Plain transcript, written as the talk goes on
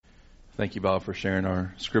Thank you, Bob, for sharing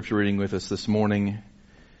our scripture reading with us this morning.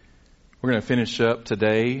 We're going to finish up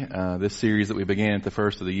today this series that we began at the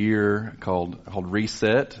first of the year called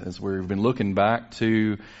Reset, as we've been looking back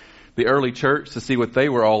to the early church to see what they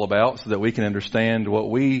were all about so that we can understand what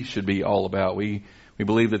we should be all about. We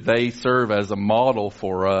believe that they serve as a model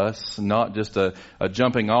for us, not just a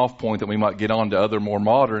jumping off point that we might get on to other more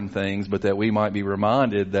modern things, but that we might be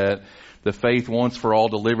reminded that the faith once for all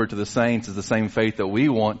delivered to the saints is the same faith that we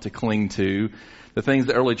want to cling to. The things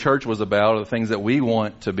the early church was about are the things that we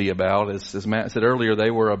want to be about. As Matt said earlier,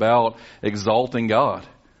 they were about exalting God,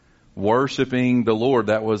 worshiping the Lord.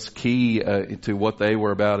 That was key to what they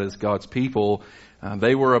were about as God's people.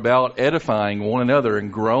 They were about edifying one another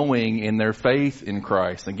and growing in their faith in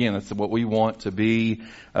Christ. Again, that's what we want to be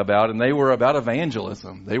about. And they were about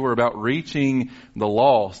evangelism. They were about reaching the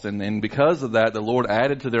lost. And because of that, the Lord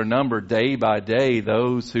added to their number day by day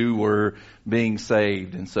those who were being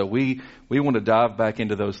saved. And so we want to dive back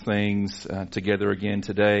into those things together again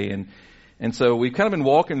today. And so we've kind of been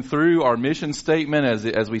walking through our mission statement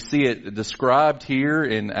as we see it described here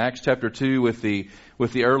in Acts chapter 2 with the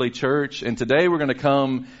early church. And today we're going to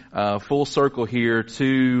come full circle here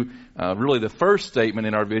to really the first statement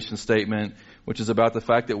in our mission statement, which is about the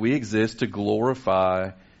fact that we exist to glorify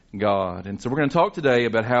God. And so we're going to talk today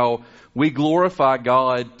about how we glorify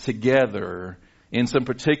God together in some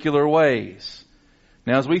particular ways.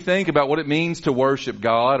 Now, as we think about what it means to worship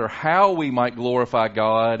God or how we might glorify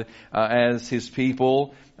God as His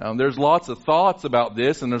people, there's lots of thoughts about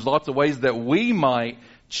this, and there's lots of ways that we might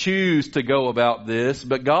choose to go about this.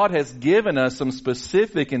 But God has given us some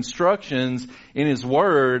specific instructions in His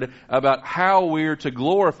Word about how we're to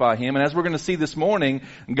glorify Him. And as we're going to see this morning,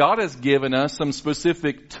 God has given us some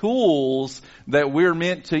specific tools that we're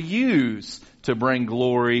meant to use to bring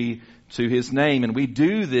glory to His name. And we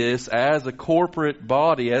do this as a corporate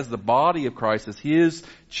body, as the body of Christ, as His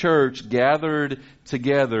church gathered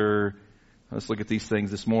together. Let's look at these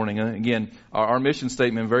things this morning. Again, our mission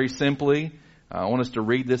statement, very simply, I want us to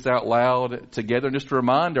read this out loud together and just to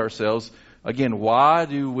remind ourselves, again, why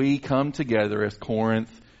do we come together as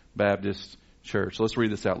Corinth Baptist Church? So let's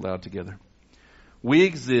read this out loud together. We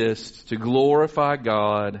exist to glorify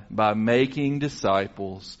God by making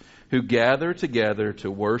disciples who gather together to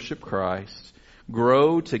worship Christ,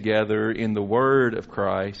 grow together in the Word of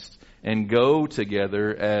Christ, and go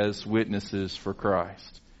together as witnesses for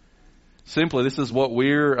Christ. Simply, this is what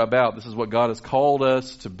we're about. This is what God has called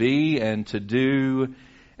us to be and to do.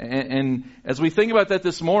 And as we think about that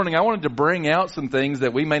this morning, I wanted to bring out some things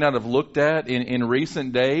that we may not have looked at in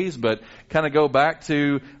recent days, but kind of go back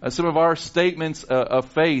to some of our statements of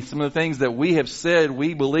faith, some of the things that we have said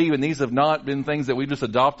we believe, and these have not been things that we just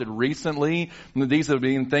adopted recently. These have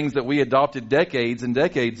been things that we adopted decades and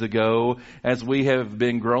decades ago as we have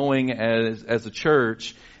been growing as a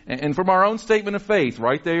church. And from our own statement of faith,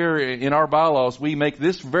 right there in our bylaws, we make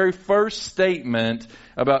this very first statement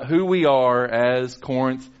about who we are as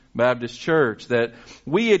Corinth Baptist Church, that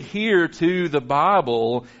we adhere to the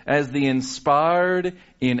Bible as the inspired,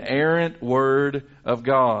 inerrant Word of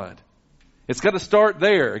God. It's got to start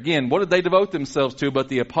there. Again, what did they devote themselves to but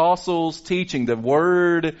the apostles' teaching? The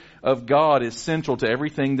Word of God is central to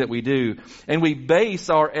everything that we do. And we base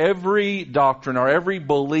our every doctrine, our every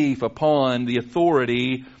belief upon the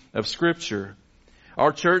authority of Scripture.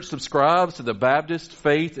 Our church subscribes to the Baptist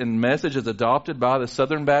faith and message as adopted by the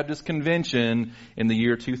Southern Baptist Convention in the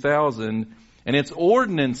year 2000. And its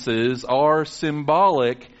ordinances are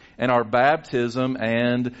symbolic in our baptism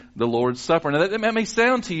and the Lord's Supper. Now that may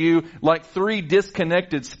sound to you like three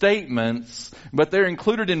disconnected statements, but they're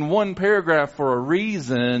included in one paragraph for a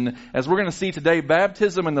reason. As we're going to see today,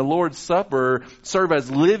 baptism and the Lord's Supper serve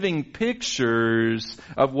as living pictures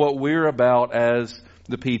of what we're about as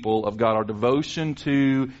the people of God, our devotion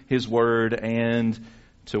to His Word and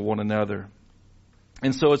to one another.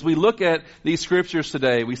 And so as we look at these scriptures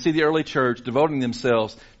today, we see the early church devoting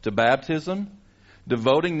themselves to baptism,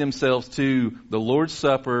 devoting themselves to the Lord's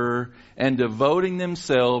Supper, and devoting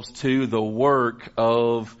themselves to the work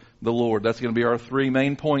of the Lord. That's going to be our three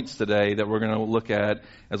main points today that we're going to look at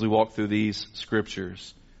as we walk through these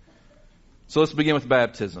scriptures. So let's begin with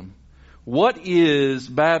baptism. What is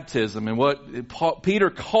baptism and what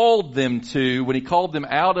Peter called them to when he called them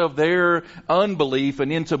out of their unbelief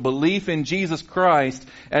and into belief in Jesus Christ?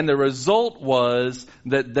 And the result was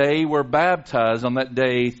that they were baptized on that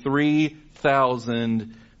day,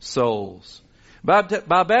 3,000 souls. By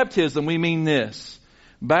baptism, we mean this.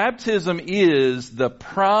 Baptism is the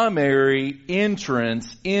primary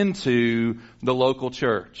entrance into the local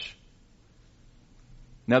church.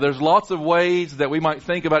 Now, there's lots of ways that we might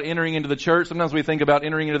think about entering into the church. Sometimes we think about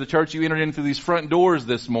entering into the church. You entered in through these front doors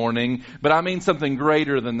this morning, but I mean something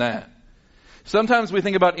greater than that. Sometimes we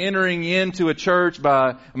think about entering into a church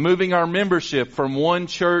by moving our membership from one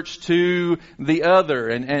church to the other.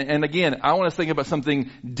 And again, I want to think about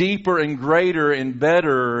something deeper and greater and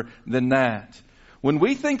better than that. When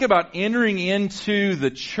we think about entering into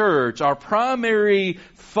the church, our primary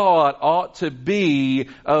thought ought to be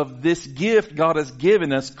of this gift God has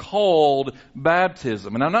given us called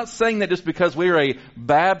baptism. And I'm not saying that just because we're a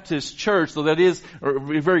Baptist church, though that is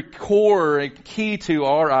very core and key to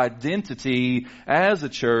our identity as a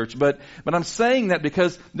church, but I'm saying that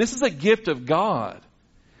because this is a gift of God.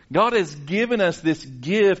 God has given us this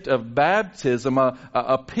gift of baptism,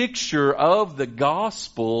 a picture of the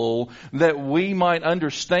gospel that we might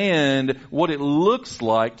understand what it looks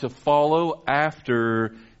like to follow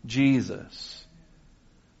after Jesus.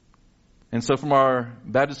 And so from our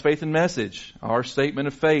Baptist Faith and Message, our statement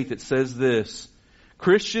of faith, it says this: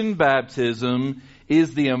 Christian baptism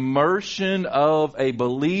is the immersion of a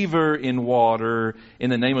believer in water in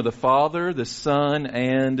the name of the Father, the Son,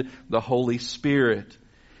 and the Holy Spirit.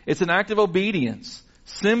 It's an act of obedience,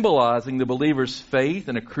 symbolizing the believer's faith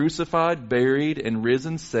in a crucified, buried, and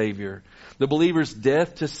risen Savior, the believer's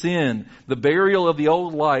death to sin, the burial of the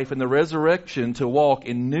old life, and the resurrection to walk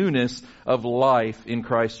in newness of life in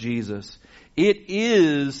Christ Jesus. It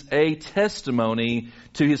is a testimony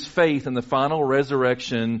to his faith in the final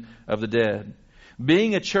resurrection of the dead.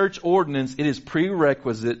 Being a church ordinance, it is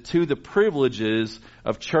prerequisite to the privileges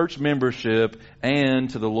of church membership and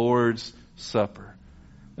to the Lord's Supper.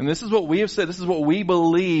 And this is what we have said. This is what we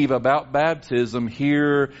believe about baptism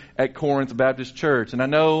here at Corinth Baptist Church. And I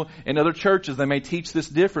know in other churches they may teach this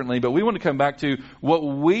differently, but we want to come back to what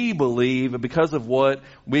we believe because of what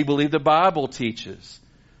we believe the Bible teaches.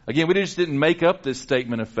 Again, we just didn't make up this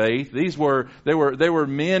statement of faith. They were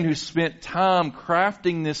men who spent time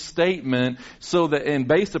crafting this statement so that, and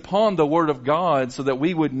based upon the Word of God, so that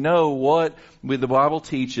we would know what the Bible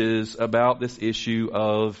teaches about this issue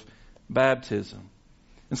of baptism.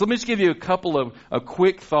 And so let me just give you a couple of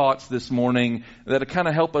quick thoughts this morning that kind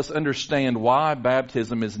of help us understand why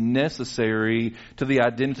baptism is necessary to the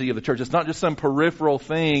identity of the church. It's not just some peripheral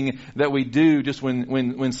thing that we do just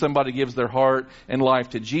when somebody gives their heart and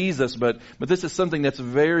life to Jesus, but this is something that's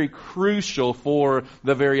very crucial for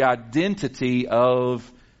the very identity of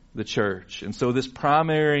the church. And so this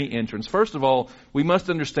primary entrance, first of all, we must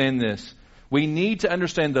understand this. We need to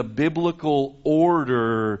understand the biblical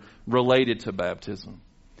order related to baptism.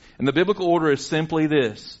 And the biblical order is simply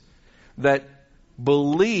this: that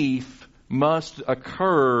belief must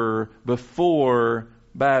occur before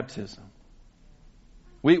baptism.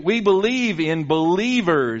 We believe in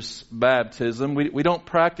believers' baptism. We don't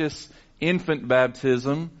practice infant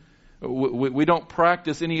baptism. We don't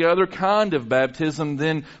practice any other kind of baptism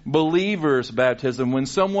than believers' baptism. When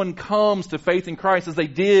someone comes to faith in Christ, as they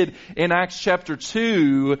did in Acts chapter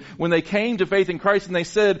 2, when they came to faith in Christ and they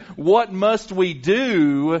said, "What must we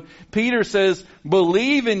do?" Peter says,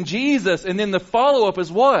 "Believe in Jesus." And then the follow-up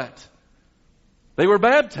is what? They were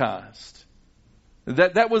baptized.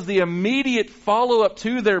 That was the immediate follow-up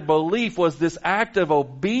to their belief, was this act of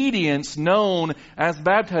obedience known as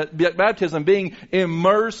baptism, being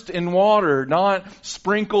immersed in water, not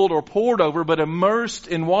sprinkled or poured over, but immersed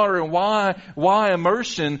in water. And why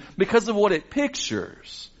immersion? Because of what it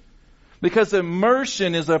pictures. Because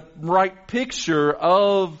immersion is a right picture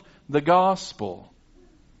of the gospel.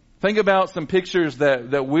 Think about some pictures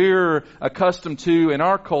that we're accustomed to in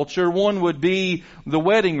our culture. One would be the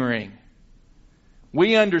wedding ring.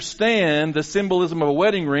 We understand the symbolism of a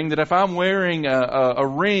wedding ring, that if I'm wearing a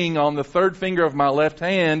ring on the third finger of my left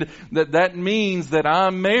hand, that means that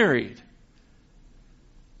I'm married.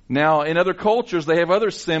 Now, in other cultures, they have other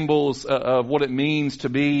symbols of what it means to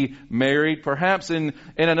be married. Perhaps in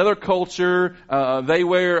another culture, they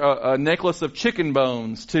wear a necklace of chicken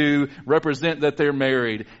bones to represent that they're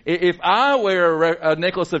married. If I wear a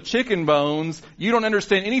necklace of chicken bones, you don't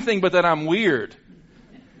understand anything but that I'm weird.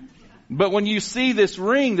 But when you see this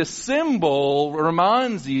ring, the symbol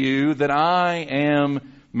reminds you that I am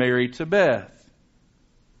married to Beth.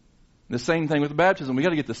 The same thing with baptism. We got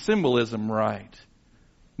to get the symbolism right.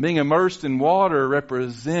 Being immersed in water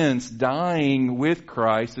represents dying with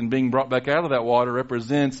Christ, and being brought back out of that water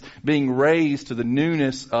represents being raised to the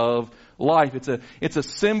newness of life. It's a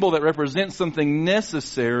symbol that represents something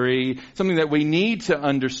necessary, something that we need to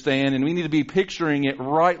understand, and we need to be picturing it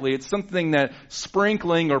rightly. It's something that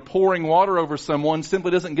sprinkling or pouring water over someone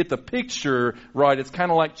simply doesn't get the picture right. It's kind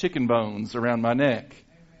of like chicken bones around my neck.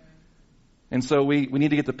 And so we need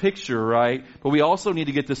to get the picture right, but we also need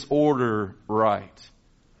to get this order right.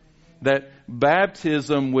 That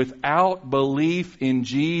baptism without belief in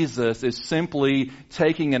Jesus is simply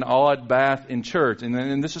taking an odd bath in church.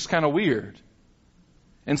 And this is kind of weird.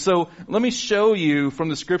 And so let me show you from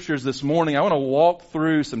the scriptures this morning. I want to walk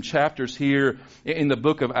through some chapters here in the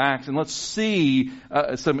book of Acts, and let's see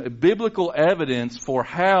some biblical evidence for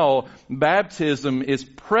how baptism is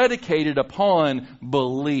predicated upon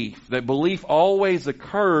belief. That belief always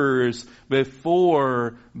occurs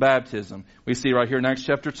before baptism. We see right here in Acts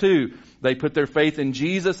chapter 2. They put their faith in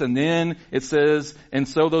Jesus, and then it says, and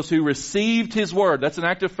so those who received His Word, that's an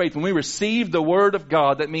act of faith. When we receive the Word of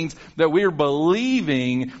God, that means that we're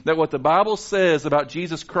believing that what the Bible says about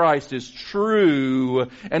Jesus Christ is true,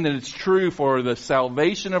 and that it's true for the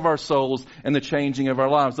salvation of our souls and the changing of our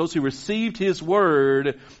lives. Those who received His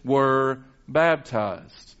Word were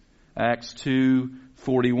baptized. Acts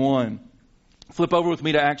 2:41. Flip over with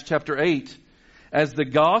me to Acts chapter 8. As the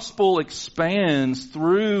gospel expands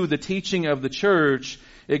through the teaching of the church,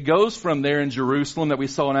 it goes from there in Jerusalem that we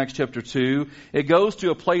saw in Acts chapter 2. It goes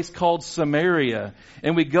to a place called Samaria.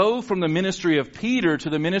 And we go from the ministry of Peter to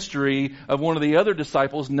the ministry of one of the other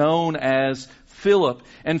disciples known as Philip.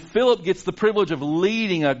 And Philip gets the privilege of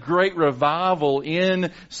leading a great revival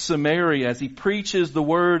in Samaria. As he preaches the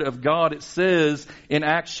word of God, it says in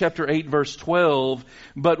Acts chapter 8 verse 12,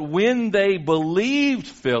 "But when they believed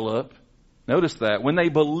Philip," notice that. When they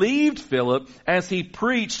believed Philip as he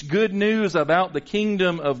preached good news about the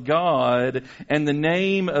kingdom of God and the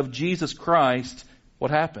name of Jesus Christ, what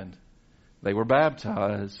happened? They were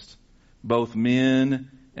baptized, both men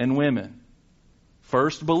and women.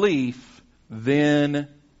 First belief, then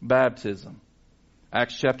baptism.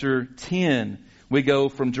 Acts chapter 10. We go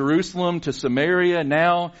from Jerusalem to Samaria,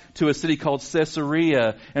 now to a city called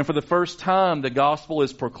Caesarea. And for the first time, the gospel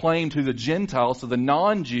is proclaimed to the Gentiles, to the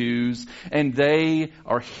non-Jews, and they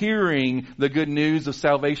are hearing the good news of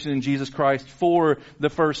salvation in Jesus Christ for the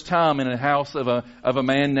first time in a house of a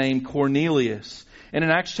man named Cornelius. And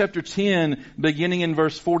in Acts chapter 10, beginning in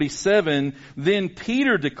verse 47, then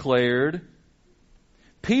Peter declared,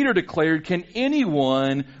 "Can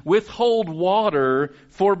anyone withhold water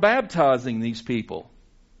for baptizing these people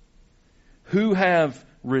who have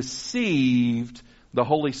received the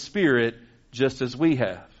Holy Spirit just as we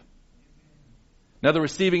have?" Now, the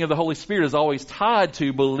receiving of the Holy Spirit is always tied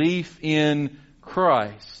to belief in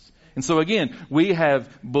Christ. And so again, we have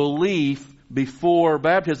belief before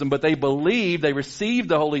baptism, but they believed, they received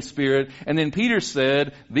the Holy Spirit, and then Peter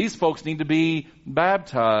said, these folks need to be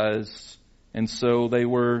baptized. And so they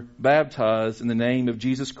were baptized in the name of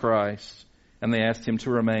Jesus Christ, and they asked Him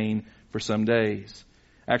to remain for some days.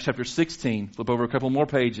 Acts chapter 16, flip over a couple more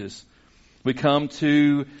pages. We come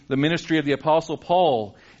to the ministry of the Apostle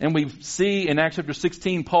Paul, and we see in Acts chapter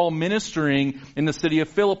 16 Paul ministering in the city of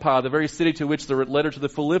Philippi, the very city to which the letter to the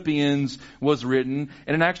Philippians was written.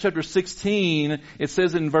 And in Acts chapter 16, it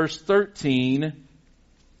says in verse 13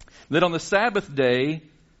 that on the Sabbath day,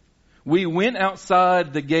 we went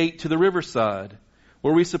outside the gate to the riverside,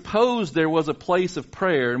 where we supposed there was a place of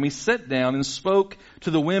prayer, and we sat down and spoke to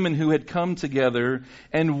the women who had come together.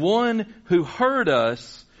 And one who heard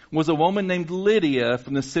us was a woman named Lydia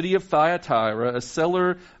from the city of Thyatira, a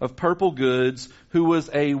seller of purple goods, who was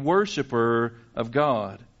a worshiper of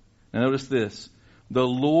God. Now notice this. The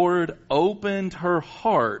Lord opened her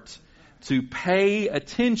heart to pay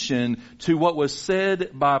attention to what was said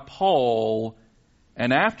by Paul.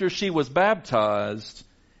 And after she was baptized,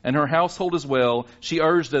 and her household as well, she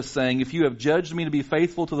urged us, saying, "If you have judged me to be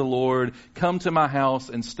faithful to the Lord, come to my house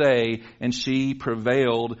and stay." And she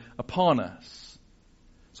prevailed upon us.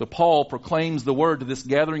 So Paul proclaims the word to this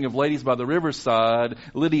gathering of ladies by the riverside.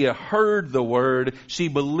 Lydia heard the word. She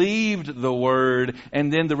believed the word.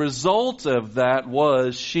 And then the result of that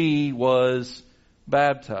was she was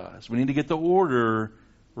baptized. We need to get the order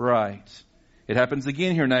right. It happens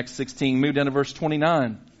again here in Acts 16. Move down to verse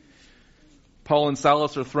 29. Paul and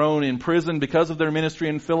Silas are thrown in prison because of their ministry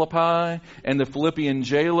in Philippi, and the Philippian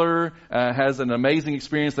jailer has an amazing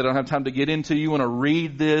experience that I don't have time to get into. You want to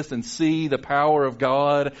read this and see the power of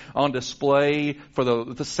God on display for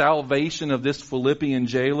the salvation of this Philippian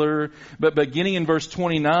jailer. But beginning in verse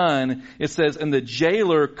 29, it says, "And the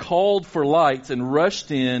jailer called for lights and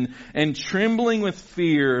rushed in, and trembling with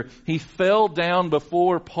fear, he fell down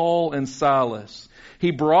before Paul and Silas. He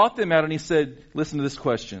brought them out and he said," listen to this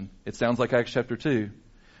question. It sounds like Acts chapter 2.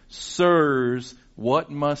 "Sirs, what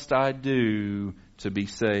must I do to be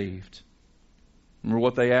saved?" Remember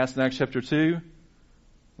what they asked in Acts chapter 2?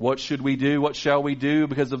 What should we do? What shall we do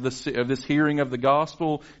because of this hearing of the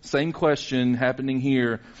gospel? Same question happening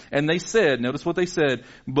here. And they said, notice what they said,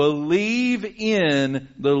 believe in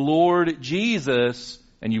the Lord Jesus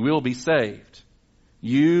and you will be saved,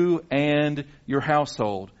 you and your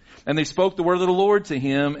household. And they spoke the word of the Lord to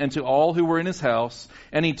him and to all who were in his house.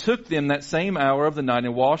 And he took them that same hour of the night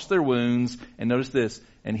and washed their wounds. And notice this,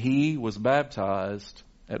 and he was baptized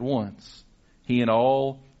at once, he and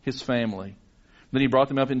all his family. Then he brought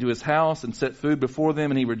them up into his house and set food before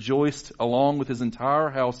them, and he rejoiced along with his entire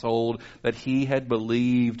household that he had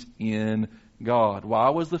believed in God. Why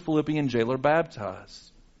was the Philippian jailer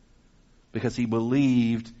baptized? Because he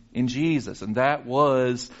believed in Jesus. And that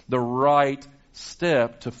was the right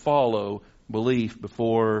step to follow, belief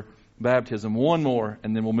before baptism. One more,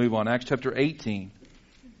 and then we'll move on. Acts chapter 18.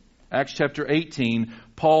 Acts chapter 18.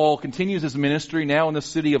 Paul continues his ministry now in the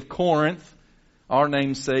city of Corinth. Our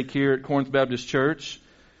namesake here at Corinth Baptist Church.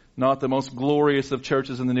 Not the most glorious of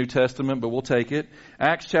churches in the New Testament, but we'll take it.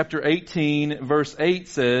 Acts chapter 18, verse 8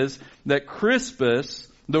 says that Crispus,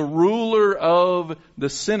 the ruler of the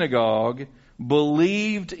synagogue,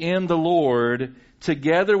 believed in the Lord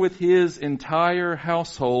together with his entire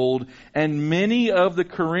household, and many of the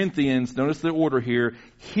Corinthians, notice the order here,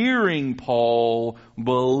 hearing Paul,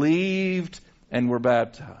 believed and were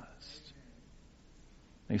baptized.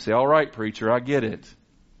 And you say, all right, preacher, I get it.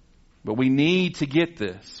 But we need to get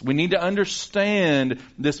this. We need to understand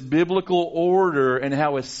this biblical order and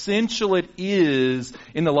how essential it is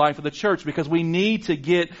in the life of the church, because we need to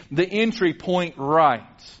get the entry point right.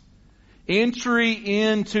 Entry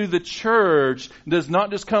into the church does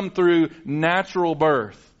not just come through natural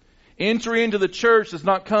birth. Entry into the church does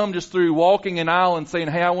not come just through walking an aisle and saying,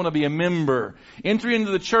 hey, I want to be a member. Entry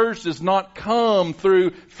into the church does not come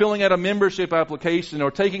through filling out a membership application or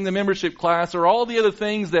taking the membership class or all the other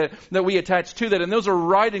things that we attach to that. And those are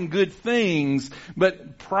right and good things.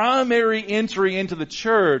 But primary entry into the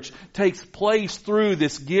church takes place through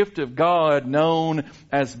this gift of God known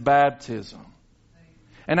as baptism.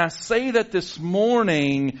 And I say that this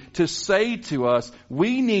morning to say to us,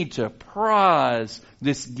 we need to prize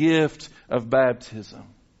this gift of baptism.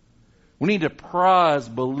 We need to prize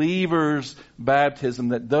believers' baptism,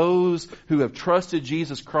 that those who have trusted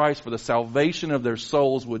Jesus Christ for the salvation of their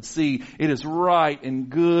souls would see it is right and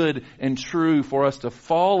good and true for us to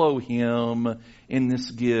follow Him in this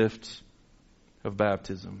gift of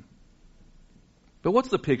baptism. But what's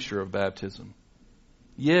the picture of baptism?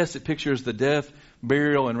 Yes, it pictures the death,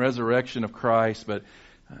 burial, and resurrection of Christ, but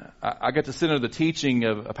I got to sit under the teaching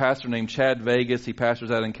of a pastor named Chad Vegas. He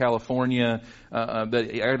pastors out in California. I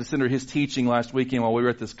got to sit under his teaching last weekend while we were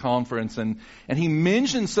at this conference, and he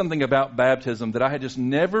mentioned something about baptism that I had just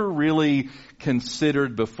never really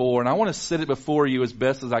considered before, and I want to set it before you as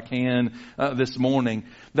best as I can this morning.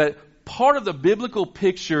 That part of the biblical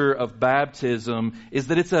picture of baptism is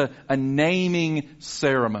that it's a naming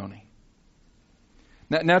ceremony.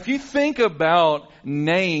 Now, if you think about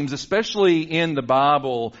names, especially in the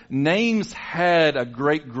Bible, names had a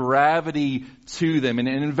great gravity to them. And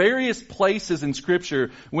in various places in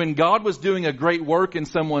Scripture, when God was doing a great work in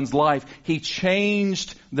someone's life, He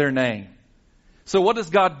changed their name. So what does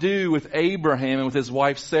God do with Abraham and with his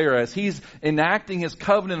wife Sarah? As He's enacting His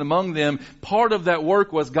covenant among them, part of that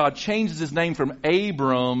work was God changes His name from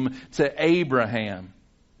Abram to Abraham,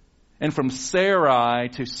 and from Sarai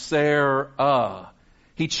to Sarah.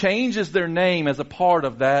 He changes their name as a part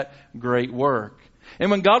of that great work.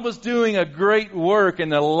 And when God was doing a great work in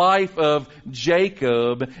the life of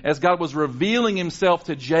Jacob, as God was revealing Himself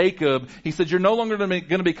to Jacob, He said, you're no longer going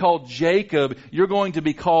to be called Jacob, you're going to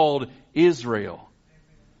be called Israel,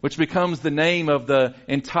 which becomes the name of the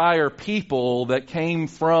entire people that came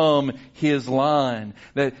from his line.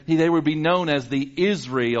 That they would be known as the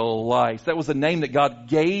Israelites. That was the name that God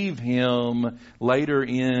gave him later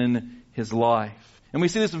in his life. And we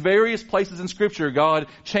see this in various places in Scripture, God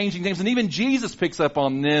changing names. And even Jesus picks up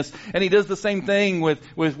on this, and He does the same thing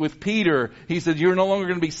with Peter. He said, you're no longer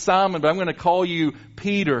going to be Simon, but I'm going to call you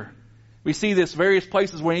Peter. We see this various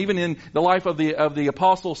places where even in the life of the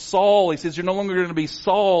apostle Saul, he says, you're no longer going to be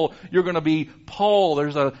Saul, you're going to be Paul.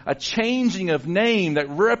 There's a changing of name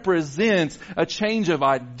that represents a change of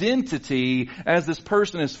identity as this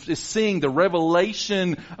person is seeing the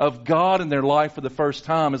revelation of God in their life for the first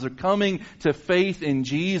time, as they're coming to faith in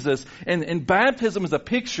Jesus. And baptism is a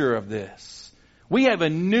picture of this. We have a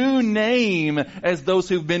new name as those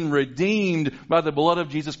who've been redeemed by the blood of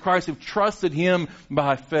Jesus Christ, who've trusted Him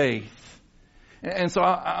by faith. And so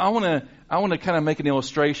I want I want to kind of make an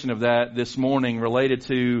illustration of that this morning related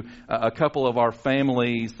to a couple of our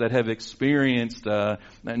families that have experienced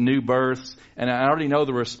new births. And I already know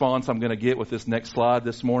the response I'm going to get with this next slide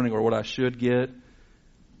this morning, or what I should get.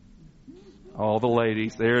 All the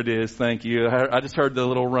ladies. There it is. Thank you. I just heard the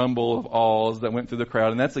little rumble of awes that went through the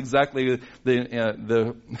crowd. And that's exactly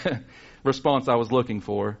the response I was looking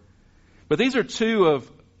for. But these are two of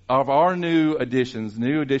our new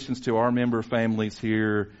additions to our member families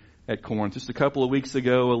here at Corinth. Just a couple of weeks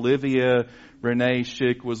ago, Olivia Renee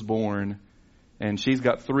Schick was born. And she's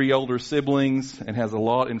got 3 older siblings and has a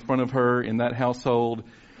lot in front of her in that household.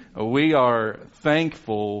 We are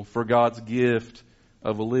thankful for God's gift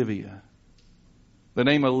of Olivia. The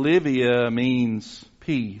name Olivia means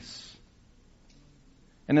peace.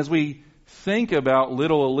 And as we think about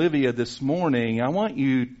little Olivia this morning, I want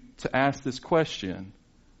you to ask this question.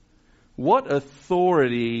 What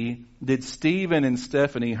authority did Stephen and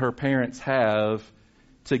Stephanie, her parents, have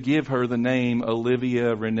to give her the name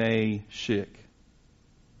Olivia Renee Schick?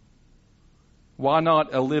 Why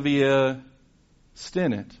not Olivia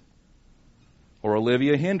Stinnett? Or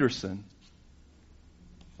Olivia Henderson?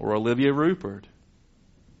 Or Olivia Rupert?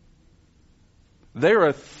 Their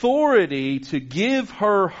authority to give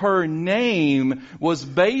her name was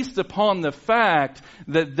based upon the fact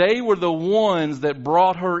that they were the ones that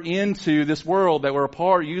brought her into this world, that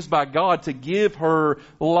were used by God to give her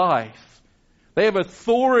life. They have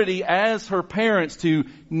authority as her parents to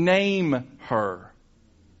name her.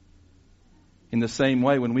 In the same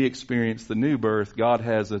way, when we experience the new birth, God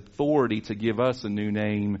has authority to give us a new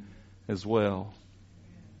name as well.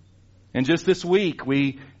 And just this week,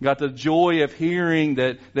 we got the joy of hearing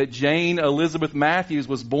that Jane Elizabeth Matthews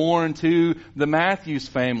was born to the Matthews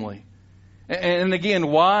family. And again,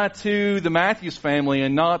 why to the Matthews family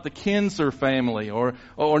and not the Kinzer family or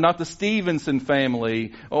not the Stevenson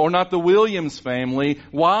family or not the Williams family?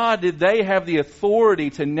 Why did they have the authority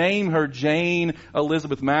to name her Jane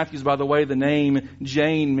Elizabeth Matthews? By the way, the name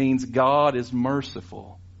Jane means God is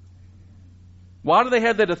merciful. Why do they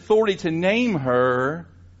have that authority to name her?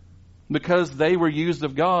 Because they were used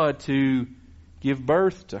of God to give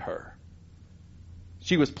birth to her.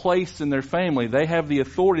 She was placed in their family. They have the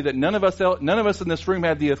authority that none of us in this room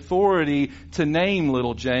had the authority to name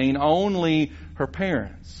little Jane, only her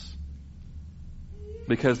parents,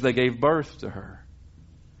 because they gave birth to her.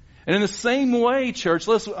 And in the same way, church,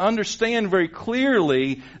 let's understand very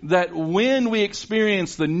clearly that when we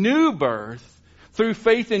experience the new birth, through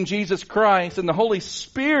faith in Jesus Christ, and the Holy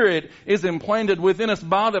Spirit is implanted within us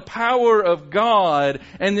by the power of God,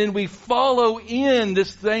 and then we follow in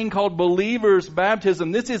this thing called believer's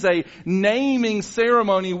baptism. This is a naming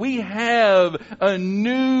ceremony. We have a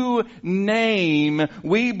new name.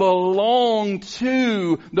 We belong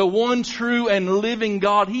to the one true and living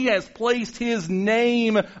God. He has placed His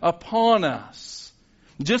name upon us.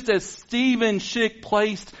 Just as Stephen Schick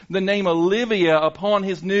placed the name Olivia upon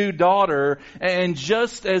his new daughter, and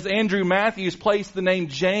just as Andrew Matthews placed the name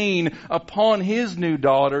Jane upon his new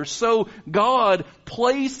daughter, so God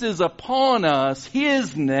places upon us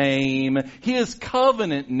His name, His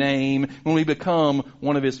covenant name, when we become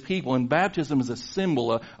one of His people. And baptism is a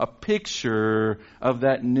symbol, a picture of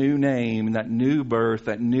that new name, that new birth,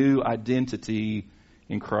 that new identity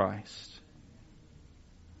in Christ.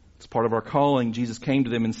 It's part of our calling. Jesus came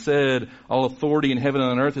to them and said, all authority in heaven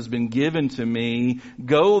and on earth has been given to me.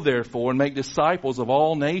 Go therefore and make disciples of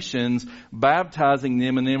all nations, baptizing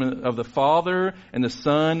them in the name of the Father and the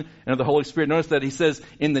Son and of the Holy Spirit. Notice that He says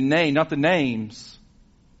in the name, not the names.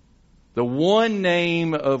 The one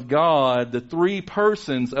name of God, the 3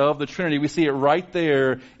 persons of the Trinity. We see it right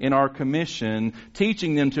there in our commission,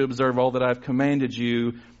 teaching them to observe all that I've commanded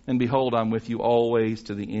you. And behold, I'm with you always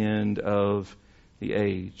to the end of the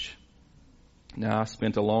age. Now, I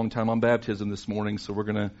spent a long time on baptism this morning, so we're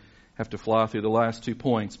going to have to fly through the last 2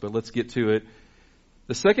 points, but let's get to it.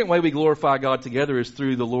 The second way we glorify God together is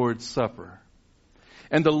through the Lord's Supper.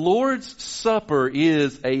 And the Lord's Supper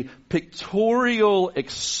is a pictorial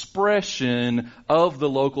expression of the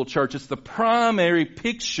local church. It's the primary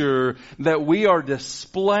picture that we are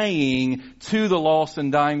displaying to the lost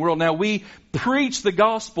and dying world. Now, we preach the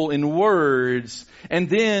gospel in words, and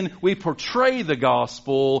then we portray the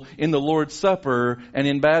gospel in the Lord's Supper and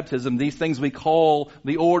in baptism. These things we call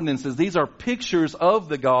the ordinances. These are pictures of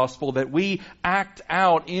the gospel that we act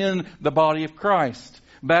out in the body of Christ.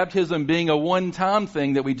 Baptism being a one-time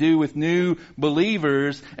thing that we do with new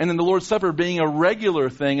believers, and then the Lord's Supper being a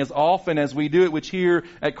regular thing as often as we do it, which here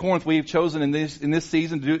at Corinth we've chosen in this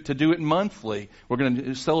season to do it monthly. We're going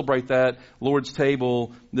to celebrate that Lord's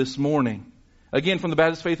table this morning. Again, from the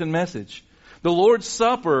Baptist Faith and Message. The Lord's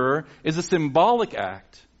Supper is a symbolic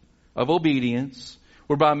act of obedience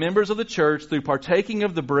whereby members of the church, through partaking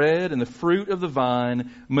of the bread and the fruit of the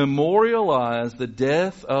vine, memorialize the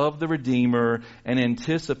death of the Redeemer and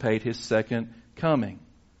anticipate His second coming.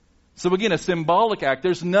 So again, a symbolic act.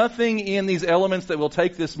 There's nothing in these elements that we'll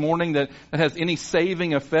take this morning that has any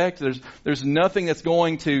saving effect. There's nothing that's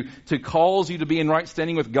going to cause you to be in right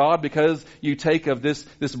standing with God because you take of this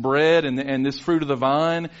bread and this fruit of the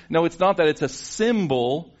vine. No, it's not that. It's a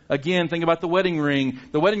symbol. Again, think about the wedding ring.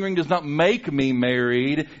 The wedding ring does not make me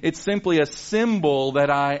married. It's simply a symbol that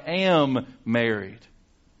I am married.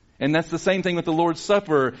 And that's the same thing with the Lord's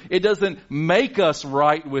Supper. It doesn't make us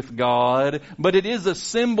right with God, but it is a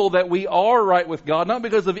symbol that we are right with God, not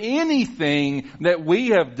because of anything that we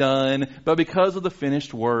have done, but because of the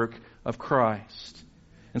finished work of Christ.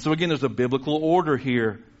 And so again, there's a biblical order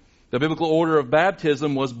here. The biblical order of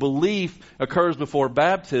baptism was belief occurs before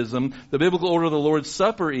baptism. The biblical order of the Lord's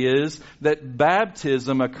Supper is that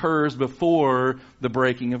baptism occurs before the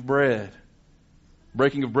breaking of bread.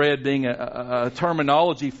 Breaking of bread being a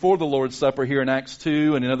terminology for the Lord's Supper here in Acts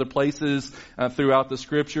 2 and in other places throughout the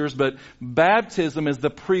Scriptures. But baptism is the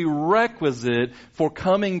prerequisite for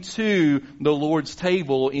coming to the Lord's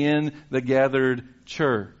table in the gathered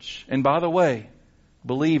church. And by the way,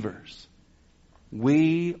 believers,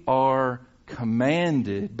 we are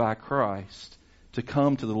commanded by Christ to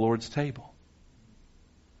come to the Lord's table.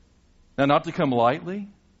 Now, not to come lightly,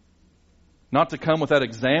 not to come without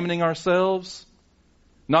examining ourselves,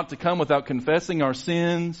 not to come without confessing our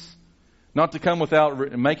sins, not to come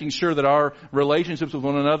without making sure that our relationships with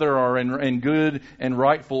one another are in good and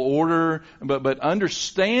rightful order, but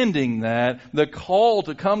understanding that the call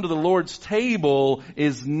to come to the Lord's table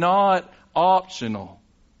is not optional.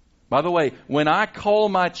 By the way, when I call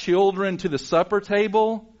my children to the supper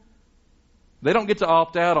table, they don't get to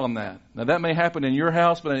opt out on that. Now that may happen in your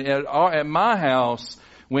house, but at my house,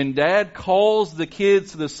 when Dad calls the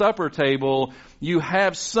kids to the supper table, you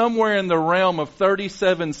have somewhere in the realm of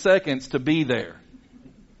 37 seconds to be there.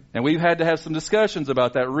 And we've had to have some discussions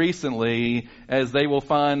about that recently as they will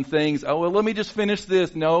find things, oh, well, let me just finish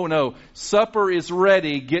this. No. Supper is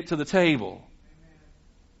ready. Get to the table.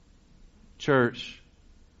 Church,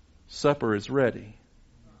 supper is ready.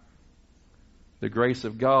 The grace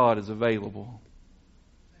of God is available.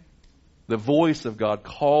 The voice of God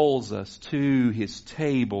calls us to His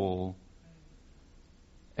table,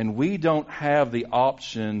 and we don't have the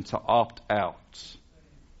option to opt out.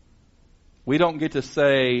 We don't get to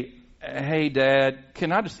say, hey, Dad,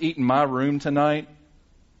 can I just eat in my room tonight?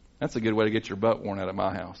 That's a good way to get your butt worn out at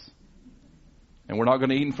my house. And we're not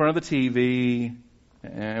going to eat in front of the TV,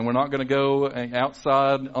 and we're not going to go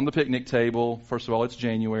outside on the picnic table. First of all, it's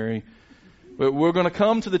January. But we're going to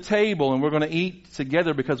come to the table and we're going to eat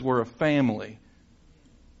together because we're a family.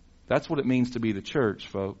 That's what it means to be the church,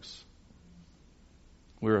 folks.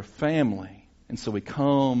 We're a family. And so we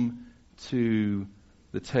come to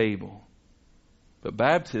the table. But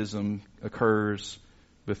baptism occurs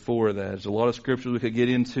before that. There's a lot of scriptures we could get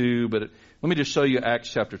into, but let me just show you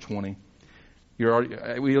Acts chapter 20.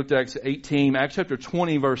 We looked at Acts 18. Acts chapter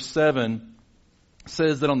 20, verse 7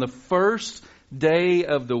 says that on the first day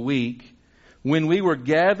of the week, when we were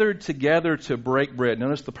gathered together to break bread,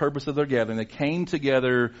 notice the purpose of their gathering. They came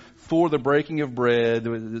together for the breaking of bread.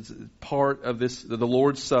 It's part of the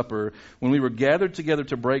Lord's Supper. When we were gathered together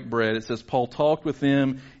to break bread, it says Paul talked with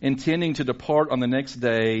them, intending to depart on the next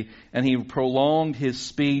day, and he prolonged his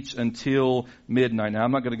speech until midnight. Now,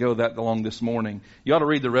 I'm not going to go that long this morning. You ought to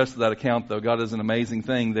read the rest of that account, though. God does an amazing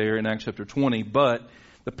thing there in Acts chapter 20. But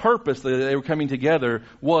the purpose that they were coming together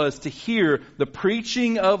was to hear the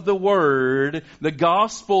preaching of the Word, the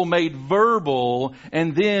gospel made verbal,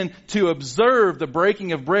 and then to observe the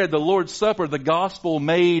breaking of bread, the Lord's Supper, the gospel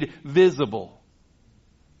made visible.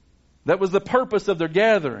 That was the purpose of their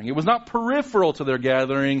gathering. It was not peripheral to their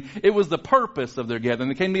gathering. It was the purpose of their gathering.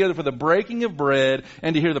 They came together for the breaking of bread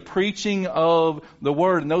and to hear the preaching of the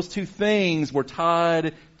Word. And those two things were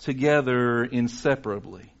tied together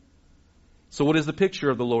inseparably. So what is the picture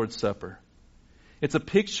of the Lord's Supper? It's a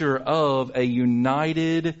picture of a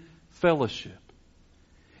united fellowship.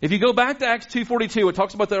 If you go back to Acts 2:42, it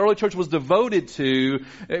talks about the early church was devoted to.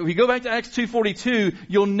 If you go back to Acts 2:42,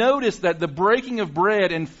 you'll notice that the breaking of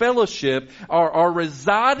bread and fellowship are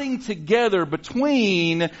residing together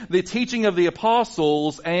between the teaching of the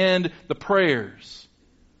apostles and the prayers.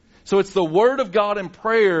 So it's the Word of God and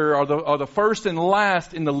prayer are the first and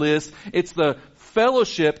last in the list. It's the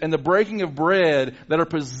fellowship and the breaking of bread that are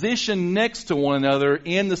positioned next to one another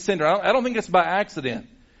in the center. I don't think it's by accident.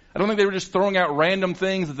 I don't think they were just throwing out random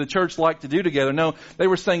things that the church liked to do together. No, they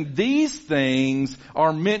were saying these things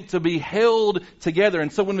are meant to be held together.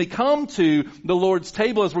 And so when we come to the Lord's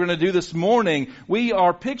table, as we're going to do this morning, we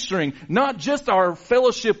are picturing not just our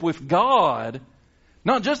fellowship with God,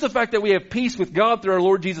 not just the fact that we have peace with God through our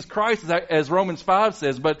Lord Jesus Christ, as Romans 5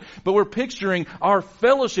 says, but we're picturing our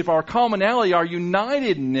fellowship, our commonality, our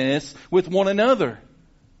unitedness with one another.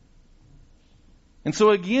 And so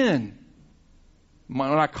again,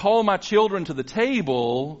 when I call my children to the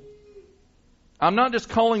table, I'm not just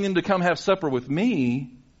calling them to come have supper with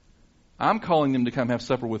me. I'm calling them to come have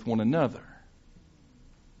supper with one another.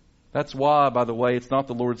 That's why, by the way, it's not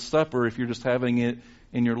the Lord's Supper if you're just having it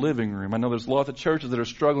in your living room. I know there's lots of churches that are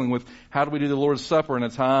struggling with how do we do the Lord's Supper in a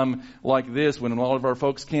time like this when a lot of our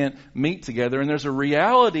folks can't meet together. And there's a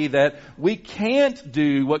reality that we can't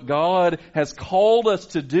do what God has called us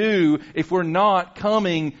to do if we're not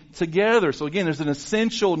coming together. So again, there's an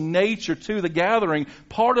essential nature to the gathering.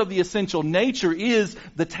 Part of the essential nature is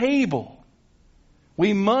the table.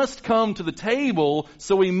 We must come to the table,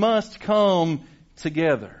 so we must come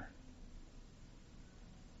together.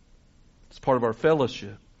 It's part of our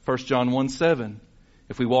fellowship. 1 John 1:7.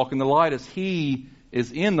 If we walk in the light as He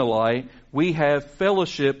is in the light, we have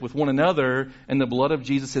fellowship with one another, and the blood of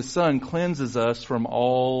Jesus, His Son, cleanses us from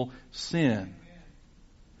all sin.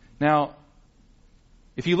 Now,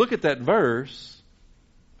 if you look at that verse,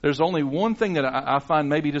 there's only one thing that I find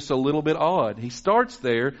maybe just a little bit odd. He starts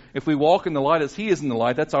there, if we walk in the light as He is in the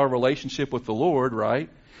light, that's our relationship with the Lord, right?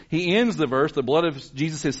 He ends the verse, the blood of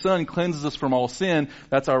Jesus, His Son, cleanses us from all sin.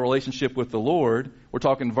 That's our relationship with the Lord. We're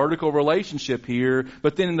talking vertical relationship here.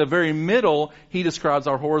 But then in the very middle, He describes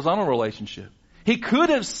our horizontal relationship. He could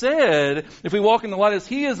have said, if we walk in the light as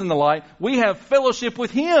He is in the light, we have fellowship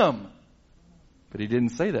with Him. But He didn't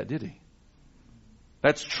say that, did He?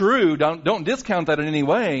 That's true. Don't discount that in any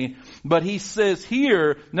way. But He says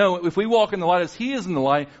here, no, if we walk in the light as He is in the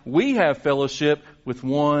light, we have fellowship with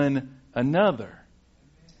one another.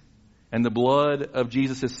 And the blood of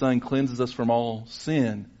Jesus, His Son, cleanses us from all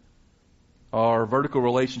sin. Our vertical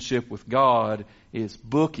relationship with God is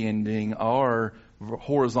bookending our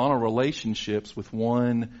horizontal relationships with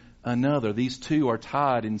one another. These two are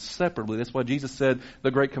tied inseparably. That's why Jesus said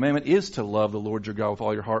the great commandment is to love the Lord your God with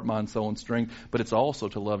all your heart, mind, soul, and strength, but it's also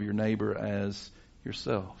to love your neighbor as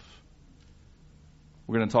yourself.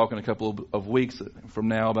 We're going to talk in a couple of weeks from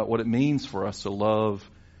now about what it means for us to love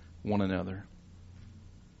one another.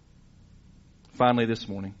 Finally, this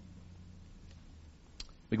morning,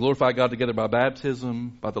 we glorify God together by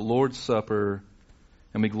baptism, by the Lord's Supper,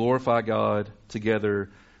 and we glorify God together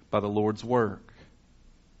by the Lord's work.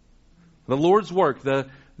 The Lord's work, the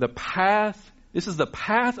path, this is the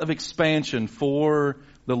path of expansion for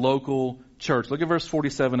the local church. Look at verse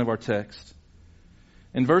 47 of our text.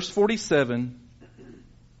 In verse 47,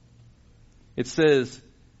 it says,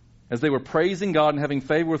 as they were praising God and having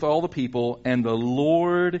favor with all the people, and the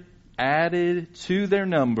Lord added to their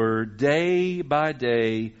number day by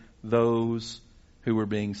day those who were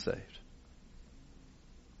being saved.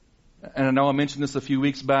 And I know I mentioned this a few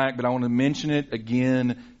weeks back, but I want to mention it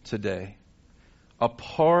again today.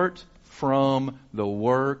 Apart from the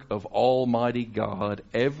work of Almighty God,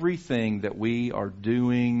 everything that we are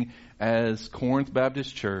doing as Corinth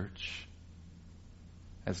Baptist Church,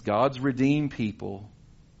 as God's redeemed people,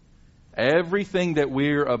 everything that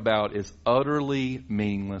we're about is utterly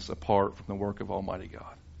meaningless apart from the work of Almighty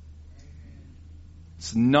God.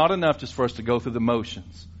 It's not enough just for us to go through the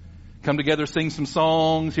motions. Come together, sing some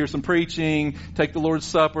songs, hear some preaching, take the Lord's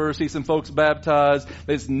Supper, see some folks baptized.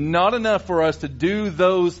 It's not enough for us to do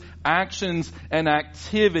those actions and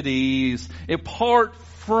activities apart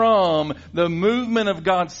from the movement of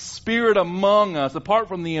God's Spirit among us, apart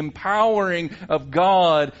from the empowering of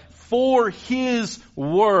God for His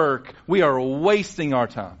work. We are wasting our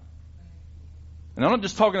time. And I'm not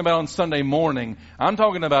just talking about on Sunday morning. I'm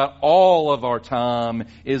talking about all of our time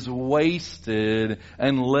is wasted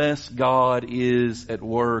unless God is at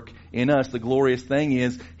work in us. The glorious thing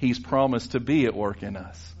is He's promised to be at work in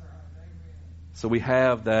us. So we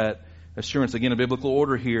have that assurance. Again, a biblical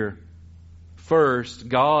order here. First,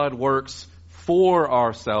 God works for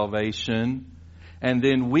our salvation, and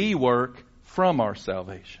then we work from our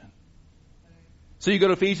salvation. So you go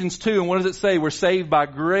to Ephesians 2, and what does it say? We're saved by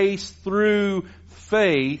grace through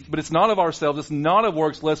faith, but it's not of ourselves. It's not of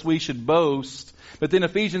works, lest we should boast. But then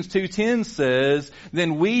Ephesians 2:10 says,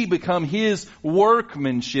 then we become His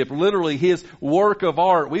workmanship, literally His work of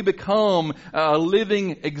art. We become a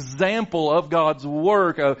living example of God's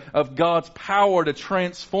work, of God's power to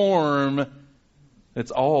transform.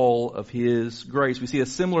 It's all of His grace. We see a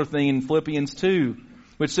similar thing in Philippians 2.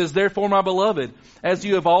 which says, "Therefore, my beloved, as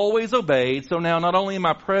you have always obeyed, so now not only in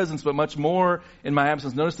my presence, but much more in my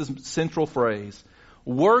absence." Notice this central phrase.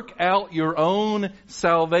 "Work out your own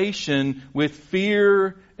salvation with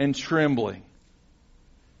fear and trembling."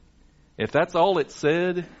 If that's all it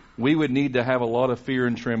said, we would need to have a lot of fear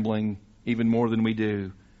and trembling, even more than we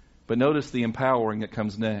do. But notice the empowering that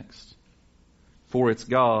comes next. "For it's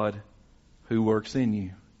God who works in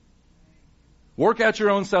you." Work out your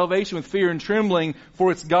own salvation with fear and trembling, for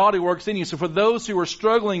it's God who works in you. So for those who are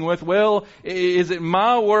struggling with, well, is it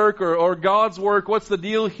my work or God's work? What's the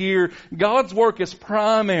deal here? God's work is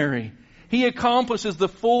primary. He accomplishes the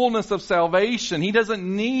fullness of salvation. He doesn't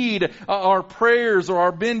need our prayers or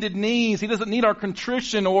our bended knees. He doesn't need our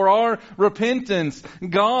contrition or our repentance.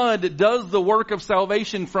 God does the work of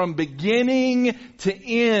salvation from beginning to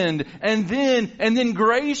end. And then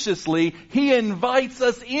graciously, He invites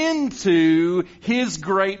us into His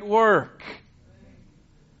great work.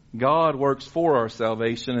 God works for our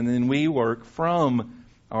salvation, and then we work from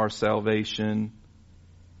our salvation.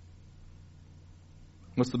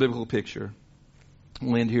 What's the biblical picture?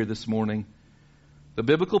 We'll end here this morning. The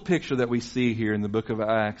biblical picture that we see here in the book of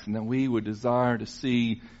Acts and that we would desire to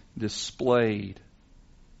see displayed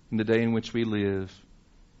in the day in which we live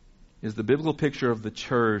is the biblical picture of the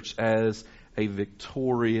church as a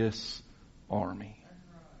victorious army.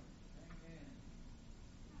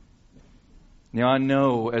 Now I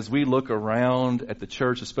know as we look around at the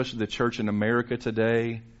church, especially the church in America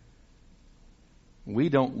today, we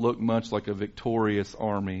don't look much like a victorious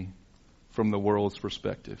army from the world's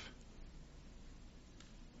perspective.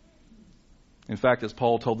 In fact, as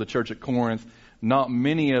Paul told the church at Corinth, not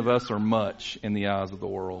many of us are much in the eyes of the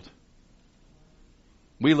world.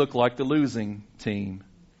 We look like the losing team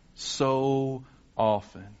so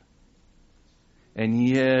often. And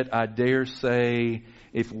yet, I dare say,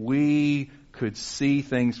 if we could see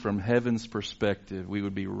things from heaven's perspective, we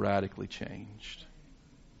would be radically changed.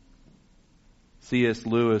 C.S.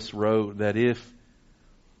 Lewis wrote that if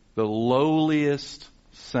the lowliest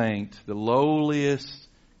saint, the lowliest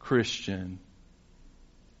Christian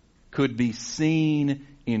could be seen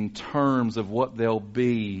in terms of what they'll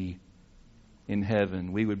be in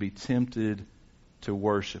heaven, we would be tempted to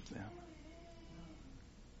worship them.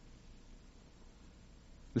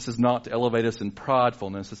 This is not to elevate us in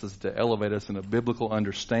pridefulness. This is to elevate us in a biblical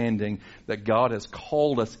understanding that God has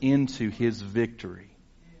called us into His victory.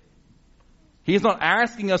 He's not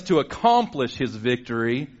asking us to accomplish His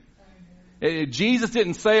victory. Jesus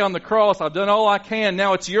didn't say on the cross, "I've done all I can,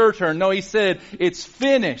 now it's your turn." No, He said, "It's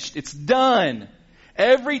finished. It's done.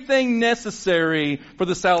 Everything necessary for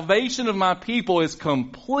the salvation of my people is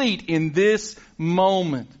complete in this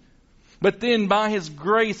moment." But then by His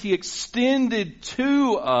grace, He extended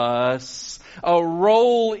to us a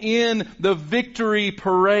role in the victory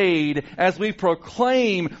parade as we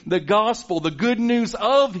proclaim the gospel, the good news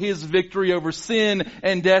of His victory over sin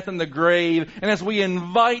and death and the grave. And as we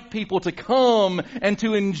invite people to come and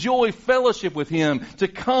to enjoy fellowship with Him, to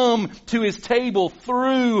come to His table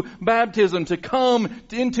through baptism, to come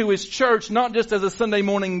into His church, not just as a Sunday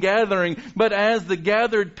morning gathering, but as the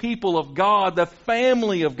gathered people of God, the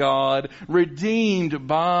family of God, redeemed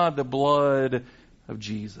by the blood of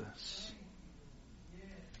Jesus.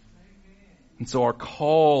 And so our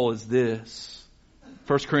call is this.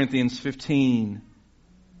 1 Corinthians 15,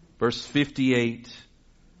 verse 58.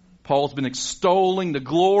 Paul's been extolling the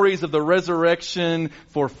glories of the resurrection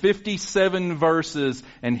for 57 verses.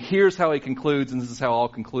 And here's how he concludes, and this is how I'll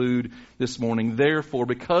conclude this morning. "Therefore,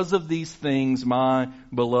 because of these things, my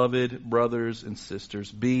beloved brothers and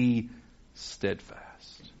sisters, be steadfast.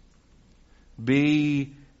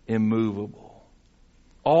 Be immovable.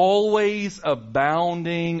 Always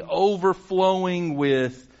abounding, overflowing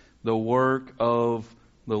with the work of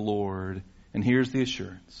the Lord." And here's the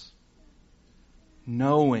assurance.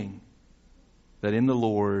 "Knowing that in the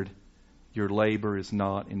Lord your labor is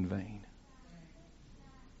not in vain."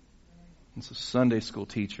 And so, Sunday school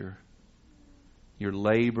teacher, your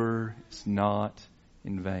labor is not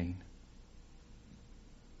in vain.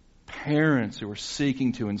 Parents who are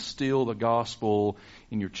seeking to instill the gospel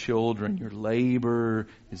in your children, your labor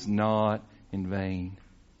is not in vain.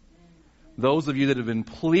 Those of you that have been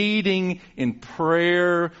pleading in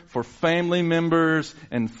prayer for family members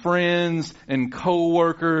and friends and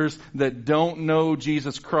co-workers that don't know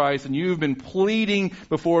Jesus Christ, and you've been pleading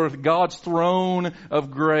before God's throne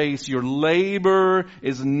of grace, your labor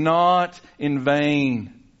is not in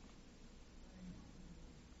vain.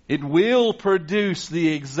 It will produce the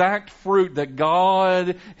exact fruit that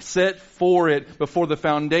God set for it before the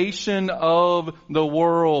foundation of the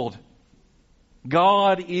world.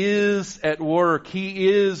 God is at work. He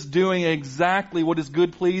is doing exactly what His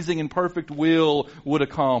good, pleasing, and perfect will would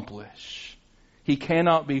accomplish. He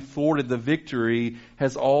cannot be thwarted. The victory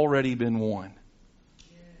has already been won.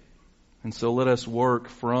 And so let us work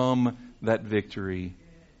from that victory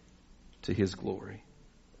to His glory.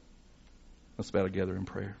 Let's bow together in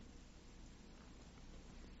prayer.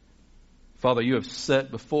 Father, You have set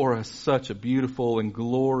before us such a beautiful and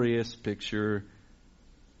glorious picture.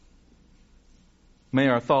 May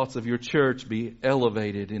our thoughts of Your church be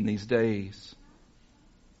elevated in these days.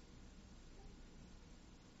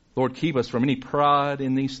 Lord, keep us from any pride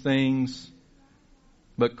in these things,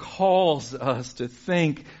 but cause us to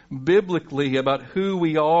think biblically about who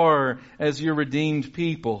we are as Your redeemed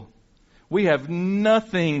people. We have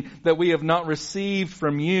nothing that we have not received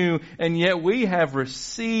from You, and yet we have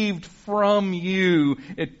received from You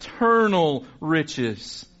eternal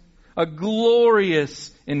riches, a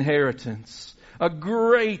glorious inheritance, a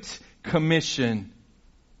great commission.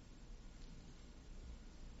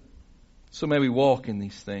 So may we walk in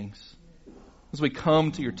these things. As we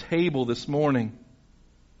come to Your table this morning,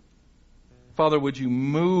 Father, would You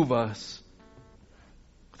move us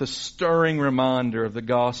with a stirring reminder of the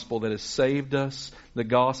gospel that has saved us, the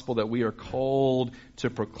gospel that we are called to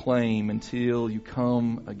proclaim until You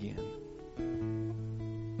come again.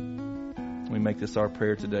 We make this our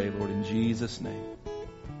prayer today, Lord, in Jesus' name.